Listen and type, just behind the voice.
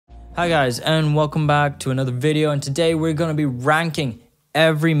Hi guys, and welcome back to another video, and today we're going to be ranking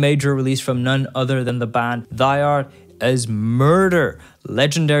every major release from none other than the band Thy Art Is Murder,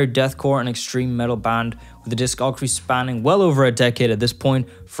 legendary deathcore and extreme metal band with a discography spanning well over a decade at this point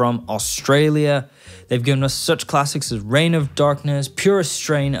from Australia. They've given us such classics as Reign of Darkness, Purest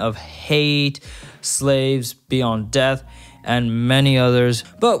Strain of Hate, Slaves, Beyond Death, and many others.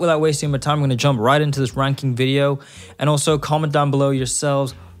 But without wasting my time, I'm going to jump right into this ranking video, and also comment down below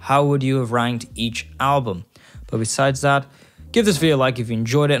yourselves, how would you have ranked each album? But besides that, give this video a like if you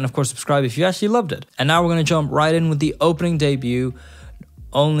enjoyed it, and of course subscribe if you actually loved it. And now we're going to jump right in with the opening debut,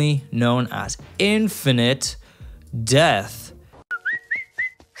 only known as Infinite Death.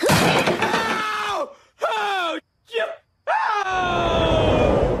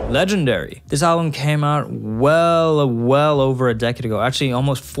 Legendary. This album came out well over a decade ago, actually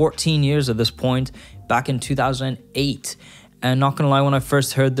almost 14 years at this point, back in 2008. And not gonna lie, when I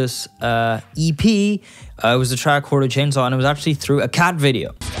first heard this EP, it was the track Horde of Chainsaw, and it was actually through a cat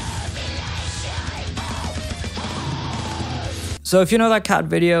video. So if you know that cat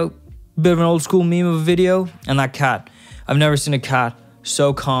video, bit of an old school meme of a video, and that cat, I've never seen a cat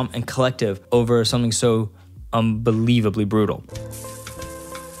so calm and collective over something so unbelievably brutal.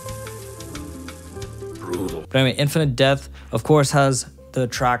 But anyway, Infinite Death, of course, has the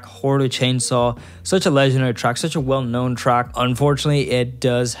track Horde of Chainsaw, such a legendary track, such a well-known track. Unfortunately, it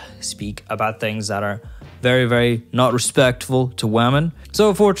does speak about things that are very not respectful to women. So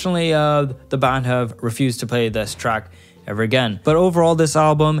unfortunately, the band have refused to play this track ever again. But overall, this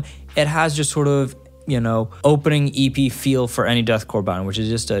album, it has just sort of, you know, opening EP feel for any deathcore band, which is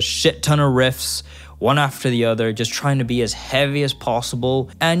just a shit ton of riffs, one after the other, just trying to be as heavy as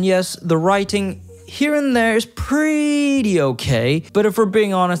possible. And yes, the writing here and there is pretty okay, but if we're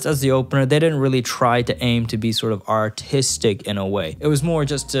being honest, as the opener, they didn't really try to aim to be sort of artistic in a way. It was more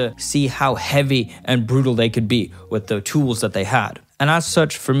just to see how heavy and brutal they could be with the tools that they had. And as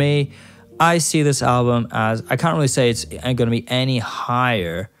such, for me, I see this album as, I can't really say it's going to be any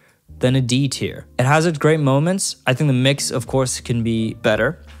higher than a D tier. It has its great moments. I think the mix, of course, can be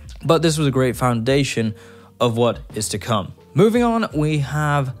better, but this was a great foundation of what is to come. Moving on, we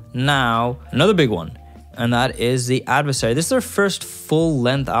have now another big one, and that is The Adversary. This is their first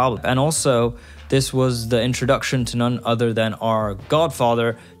full-length album, and also this was the introduction to none other than our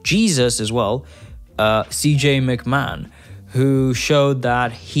godfather, Jesus as well, CJ McMahon, who showed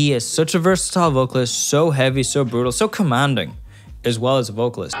that he is such a versatile vocalist, so heavy, so brutal, so commanding, as well as a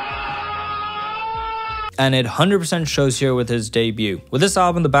vocalist. And it 100% shows here with his debut. With this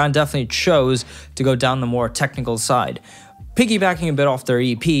album, the band definitely chose to go down the more technical side, piggybacking a bit off their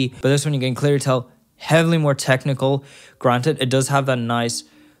EP, but this one you can clearly tell heavily more technical. Granted, it does have that nice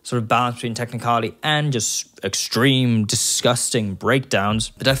sort of balance between technicality and just extreme, disgusting breakdowns,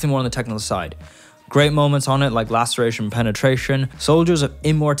 but definitely more on the technical side. Great moments on it like Laceration, Penetration, Soldiers of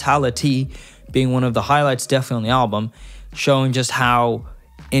Immortality being one of the highlights definitely on the album, showing just how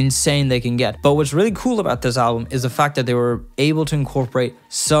insane they can get. But what's really cool about this album is the fact that they were able to incorporate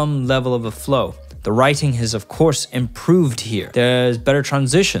some level of a flow. The writing has, of course, improved here. There's better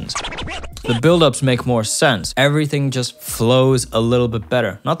transitions. The build-ups make more sense. Everything just flows a little bit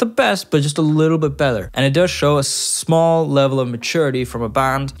better. Not the best, but just a little bit better. And it does show a small level of maturity from a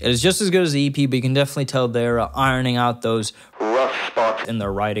band. It is just as good as the EP, but you can definitely tell they're ironing out those rough spots in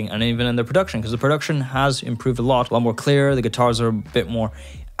their writing and even in their production, because the production has improved a lot more clear. The guitars are a bit more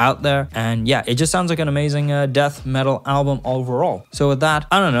out there, and yeah, it just sounds like an amazing death metal album overall. So with that,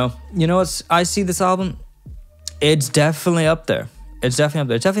 I don't know, you know what, I see this album, it's definitely up there. It's definitely up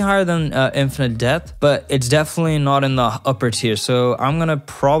there. It's definitely higher than Infinite Death, but it's definitely not in the upper tier. So I'm gonna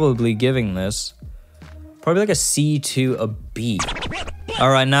probably giving this probably like a C to a B. All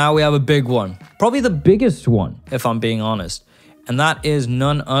right, now we have a big one, probably the biggest one if I'm being honest, and that is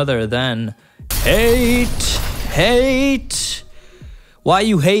none other than Hate. Why are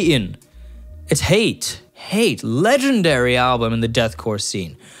you hating? It's Hate. Legendary album in the deathcore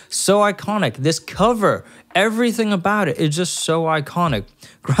scene. So iconic. This cover, everything about it is just so iconic.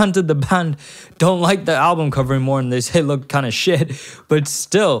 Granted, the band don't like the album cover anymore and they say it looked kind of shit, but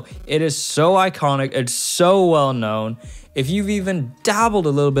still, it is so iconic. It's so well known. If you've even dabbled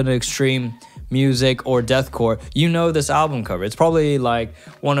a little bit in extreme music or deathcore, you know this album cover. It's probably like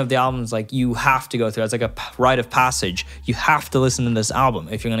one of the albums like you have to go through. It's like a rite of passage. You have to listen to this album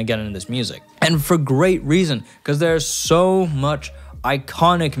if you're gonna get into this music. And for great reason, because there's so much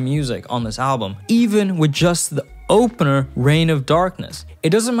iconic music on this album, even with just the opener, Reign of Darkness. It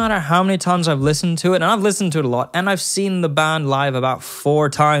doesn't matter how many times I've listened to it, and I've listened to it a lot, and I've seen the band live about 4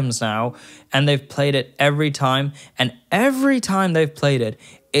 times now, and they've played it every time, and every time they've played it,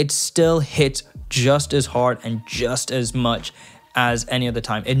 it still hits just as hard and just as much as any other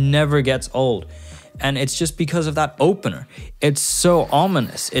time. It never gets old. And it's just because of that opener. It's so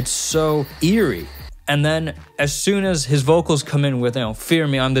ominous. It's so eerie. And then as soon as his vocals come in with, fear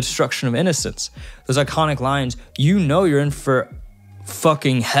me, I'm the destruction of innocence, those iconic lines, you know you're in for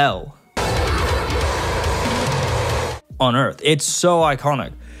fucking hell on earth. It's so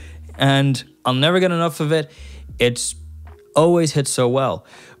iconic. And I'll never get enough of it. It's always hit so well.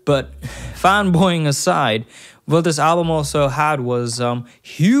 But fanboying aside, what this album also had was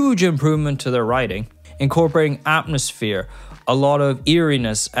huge improvement to their writing, incorporating atmosphere, a lot of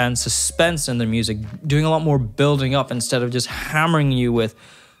eeriness and suspense in their music, doing a lot more building up instead of just hammering you with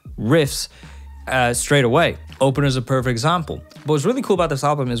riffs straight away. Opener is a perfect example. But what's really cool about this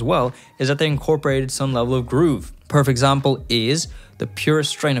album as well is that they incorporated some level of groove. Perfect example is The Purest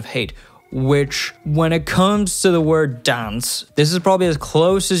Strain of Hate, which when it comes to the word dance, this is probably as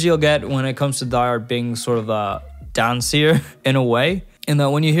close as you'll get when it comes to Die Hard being sort of dancier in a way. In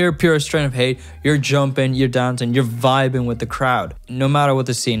that when you hear Purest Strain of Hate, you're jumping, you're dancing, you're vibing with the crowd. No matter what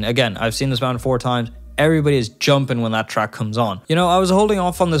the scene. Again, I've seen this band 4 times. Everybody is jumping when that track comes on. I was holding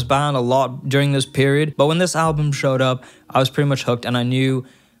off on this band a lot during this period, but when this album showed up, I was pretty much hooked and I knew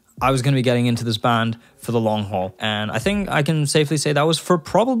I was going to be getting into this band for the long haul. And I think I can safely say that was for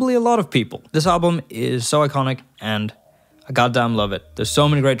probably a lot of people. This album is so iconic and I goddamn love it. There's so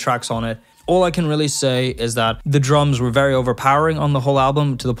many great tracks on it. All I can really say is that the drums were very overpowering on the whole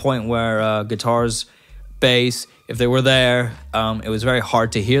album to the point where guitars, bass, if they were there, it was very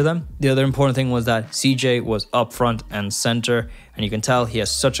hard to hear them. The other important thing was that CJ was up front and center, and you can tell he has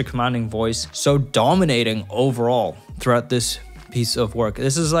such a commanding voice, so dominating overall throughout this piece of work.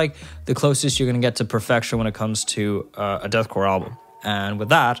 This is like the closest you're going to get to perfection when it comes to a deathcore album. And with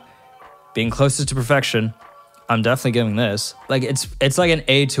that, being closest to perfection, I'm definitely giving this. Like it's like an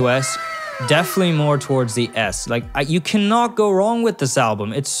A to S. Definitely more towards the S. Like, you cannot go wrong with this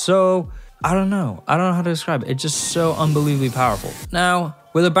album. It's so, I don't know how to describe it. It's just so unbelievably powerful. Now,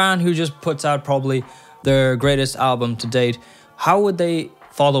 with a band who just puts out probably their greatest album to date, how would they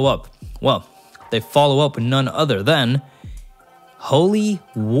follow up? Well, they follow up with none other than Holy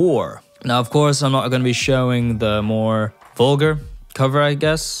War. Now, of course, I'm not going to be showing the more vulgar cover, I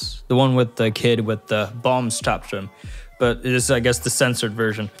guess. The one with the kid with the bomb strapped to him. But it is, I guess, the censored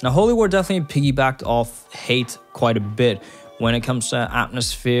version. Now, Holy War definitely piggybacked off Hate quite a bit when it comes to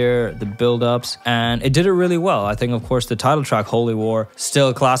atmosphere, the build-ups, and it did it really well. I think, of course, the title track, Holy War, still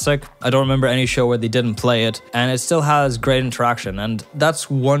a classic. I don't remember any show where they didn't play it, and it still has great interaction. And that's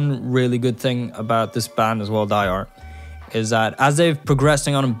one really good thing about this band as well, Die Hard, is that as they've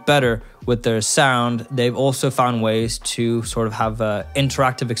progressing on better with their sound, they've also found ways to sort of have an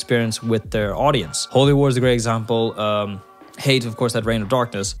interactive experience with their audience. Holy War is a great example. Hate, of course, that Reign of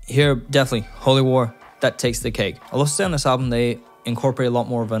Darkness. Here, definitely, Holy War, that takes the cake. I'll also say on this album, they incorporate a lot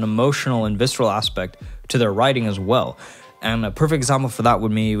more of an emotional and visceral aspect to their writing as well. And a perfect example for that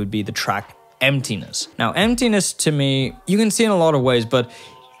would be the track Emptiness. Now, Emptiness to me, you can see in a lot of ways, but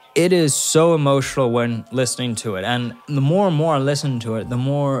it is so emotional when listening to it, and the more and more I listen to it, the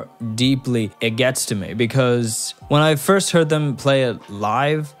more deeply it gets to me, because when I first heard them play it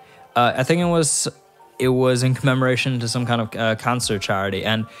live, I think it was in commemoration to some kind of cancer charity,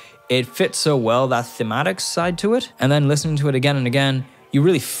 and it fits so well, that thematic side to it, and then listening to it again and again, you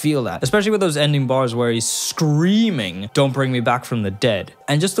really feel that, especially with those ending bars where he's screaming, "Don't bring me back from the dead,"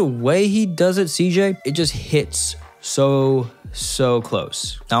 and just the way he does it, CJ, it just hits so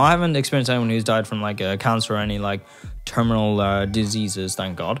close. Now, I haven't experienced anyone who's died from like a cancer or any like terminal diseases,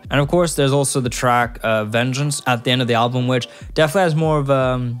 thank God. And of course, there's also the track Vengeance at the end of the album, which definitely has more of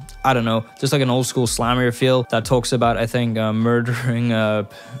I don't know, just like an old school slammer feel that talks about, I think, murdering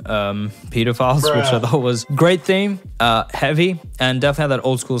pedophiles, which I thought was great theme, heavy, and definitely had that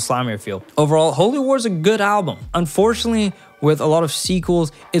old school slammer feel. Overall, Holy War is a good album. Unfortunately, with a lot of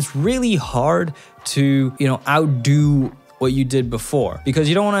sequels, it's really hard to, outdo what you did before, because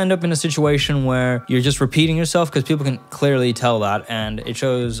you don't want to end up in a situation where you're just repeating yourself, because people can clearly tell that, and it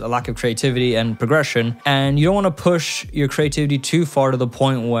shows a lack of creativity and progression, and you don't want to push your creativity too far to the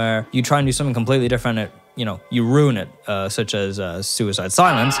point where you try and do something completely different and you ruin it, such as Suicide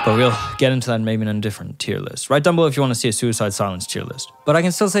Silence, but we'll get into that maybe in a different tier list. Write down below if you want to see a Suicide Silence tier list. But I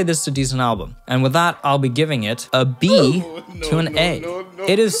can still say this is a decent album, and with that, I'll be giving it a B to an A.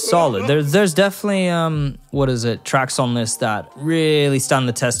 It is solid. There's definitely, tracks on this that really stand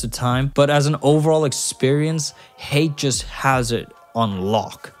the test of time, but as an overall experience, Hate just has it on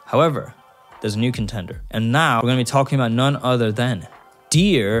lock. However, there's a new contender, and now we're going to be talking about none other than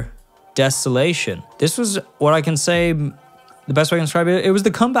Dear Desolation. This was what I can say the best way I can describe it, it was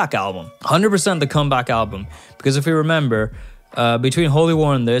the comeback album. 100% the comeback album. Because if we remember, between Holy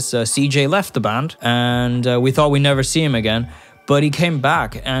War and this, CJ left the band, and we thought we'd never see him again. But he came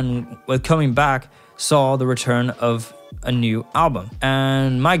back, and with coming back, saw the return of a new album.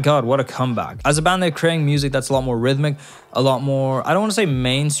 And my god, what a comeback. As a band, they're creating music that's a lot more rhythmic, a lot more, I don't want to say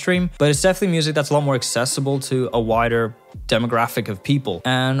mainstream, but it's definitely music that's a lot more accessible to a wider demographic of people.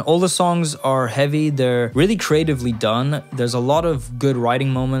 And all the songs are heavy, they're really creatively done. There's a lot of good writing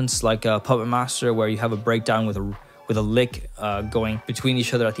moments, like Puppet Master, where you have a breakdown with a lick going between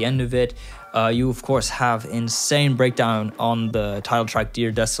each other at the end of it. You of course have insane breakdown on the title track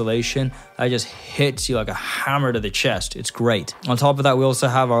Dear Desolation. That just hits you like a hammer to the chest. It's great. On top of that, we also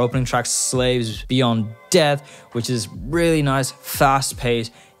have our opening track Slaves Beyond Death, which is really nice,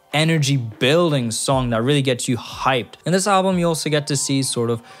 fast-paced, energy building song that really gets you hyped. In this album, you also get to see sort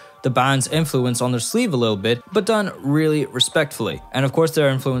of the band's influence on their sleeve a little bit, but done really respectfully. And of course, their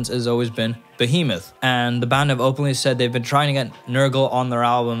influence has always been Behemoth. And the band have openly said they've been trying to get Nurgle on their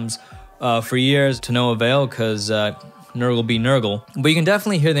albums for years to no avail, because Nurgle be Nurgle. But you can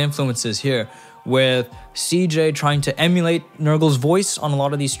definitely hear the influences here, with CJ trying to emulate Nurgle's voice on a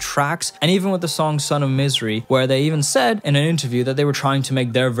lot of these tracks, and even with the song Son of Misery, where they even said in an interview that they were trying to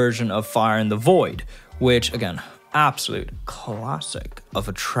make their version of Fire in the Void, which again, absolute classic of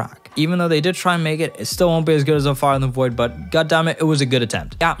a track. Even though they did try and make it, it still won't be as good as A Fire in the Void, but goddammit, it was a good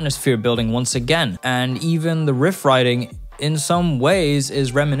attempt. The atmosphere building once again, and even the riff writing in some ways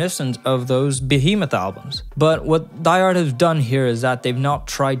is reminiscent of those Behemoth albums. But what Die Hard has done here is that they've not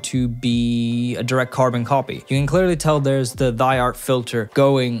tried to be a direct carbon copy. You can clearly tell there's the Die Hard filter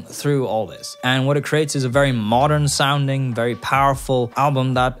going through all this. And what it creates is a very modern sounding, very powerful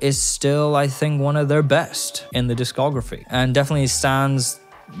album that is still, I think, one of their best in the discography. And definitely stands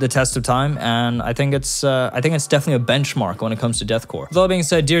the test of time, and I think it's definitely a benchmark when it comes to deathcore. With all that being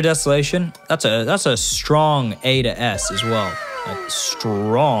said, Dear Desolation, that's a strong A to S as well. A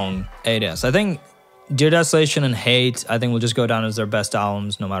strong A to S. I think Dear Desolation and Hate, I think will just go down as their best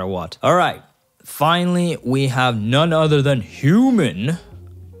albums no matter what. All right, finally we have none other than Human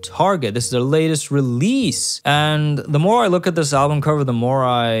Target. This is their latest release, and the more I look at this album cover, the more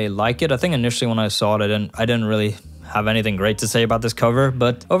I like it. I think initially when I saw it, I didn't really have anything great to say about this cover,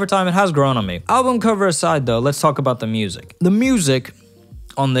 but over time it has grown on me. Album cover aside though, let's talk about the music. The music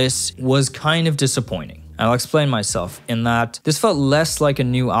on this was kind of disappointing. And I'll explain myself in that this felt less like a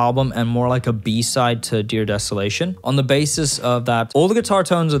new album and more like a B-side to Dear Desolation, on the basis of that all the guitar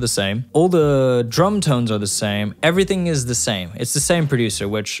tones are the same, all the drum tones are the same, everything is the same. It's the same producer,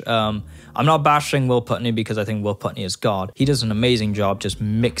 which I'm not bashing Will Putney because I think Will Putney is God. He does an amazing job just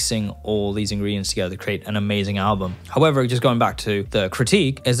mixing all these ingredients together to create an amazing album. However, just going back to the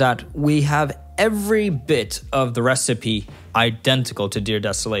critique, is that we have every bit of the recipe identical to Dear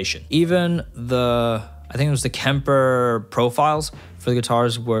Desolation. Even the, I think it was the Kemper profiles for the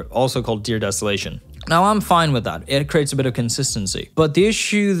guitars were also called Dear Desolation. Now, I'm fine with that. It creates a bit of consistency. But the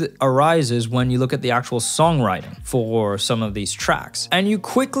issue that arises when you look at the actual songwriting for some of these tracks. And you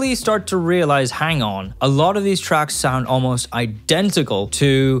quickly start to realize, hang on, a lot of these tracks sound almost identical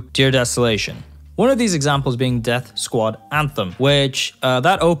to Dear Desolation. One of these examples being Death Squad Anthem, which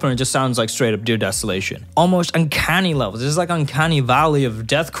that opener just sounds like straight up Dear Desolation. Almost uncanny levels. This is like uncanny valley of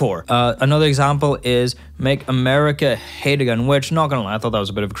deathcore. Another example is Make America Hate Again, which, not gonna lie, I thought that was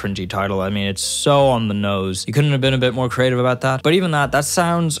a bit of a cringy title. I mean, it's so on the nose. You couldn't have been a bit more creative about that. But even that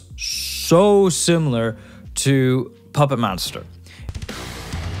sounds so similar to Puppet Master.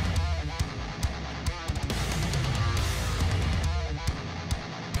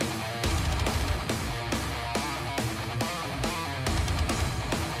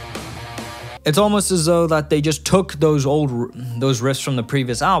 It's almost as though that they just took those riffs from the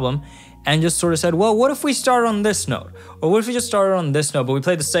previous album and just sort of said, well, what if we start on this note? Or what if we just started on this note, but we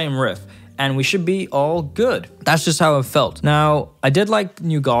played the same riff and we should be all good? That's just how it felt. Now, I did like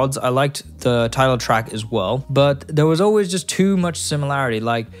New Gods. I liked the title track as well, but there was always just too much similarity.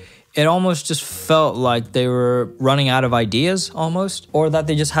 Like, it almost just felt like they were running out of ideas almost, or that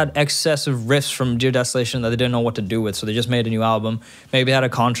they just had excessive riffs from Dear Desolation that they didn't know what to do with, so they just made a new album. Maybe they had a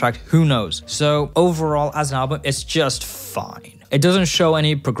contract, who knows? So overall, as an album, it's just fine. It doesn't show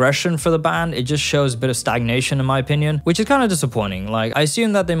any progression for the band, it just shows a bit of stagnation in my opinion, which is kind of disappointing. Like, I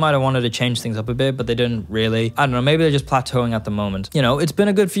assume that they might have wanted to change things up a bit, but they didn't really. I don't know, maybe they're just plateauing at the moment. You know, it's been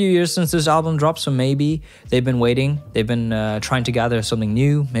a good few years since this album dropped, so maybe they've been waiting, they've been trying to gather something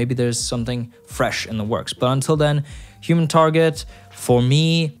new, maybe there's something fresh in the works. But until then, Human Target, for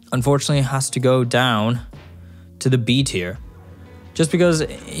me, unfortunately has to go down to the B tier. Just because,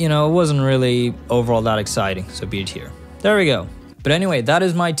 you know, it wasn't really overall that exciting, so B tier. There we go. But anyway, that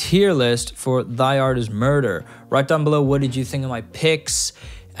is my tier list for Thy Art Is Murder. Write down below what did you think of my picks,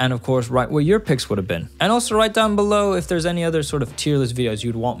 and of course write what your picks would have been. And also write down below if there's any other sort of tier list videos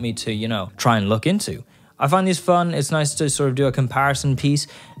you'd want me to, you know, try and look into. I find these fun. It's nice to sort of do a comparison piece,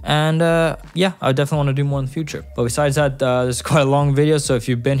 and yeah, I definitely want to do more in the future. But besides that, this is quite a long video, so if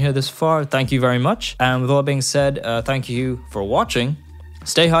you've been here this far, thank you very much. And with all that being said, thank you for watching.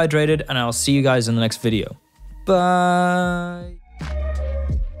 Stay hydrated, and I'll see you guys in the next video. Bye.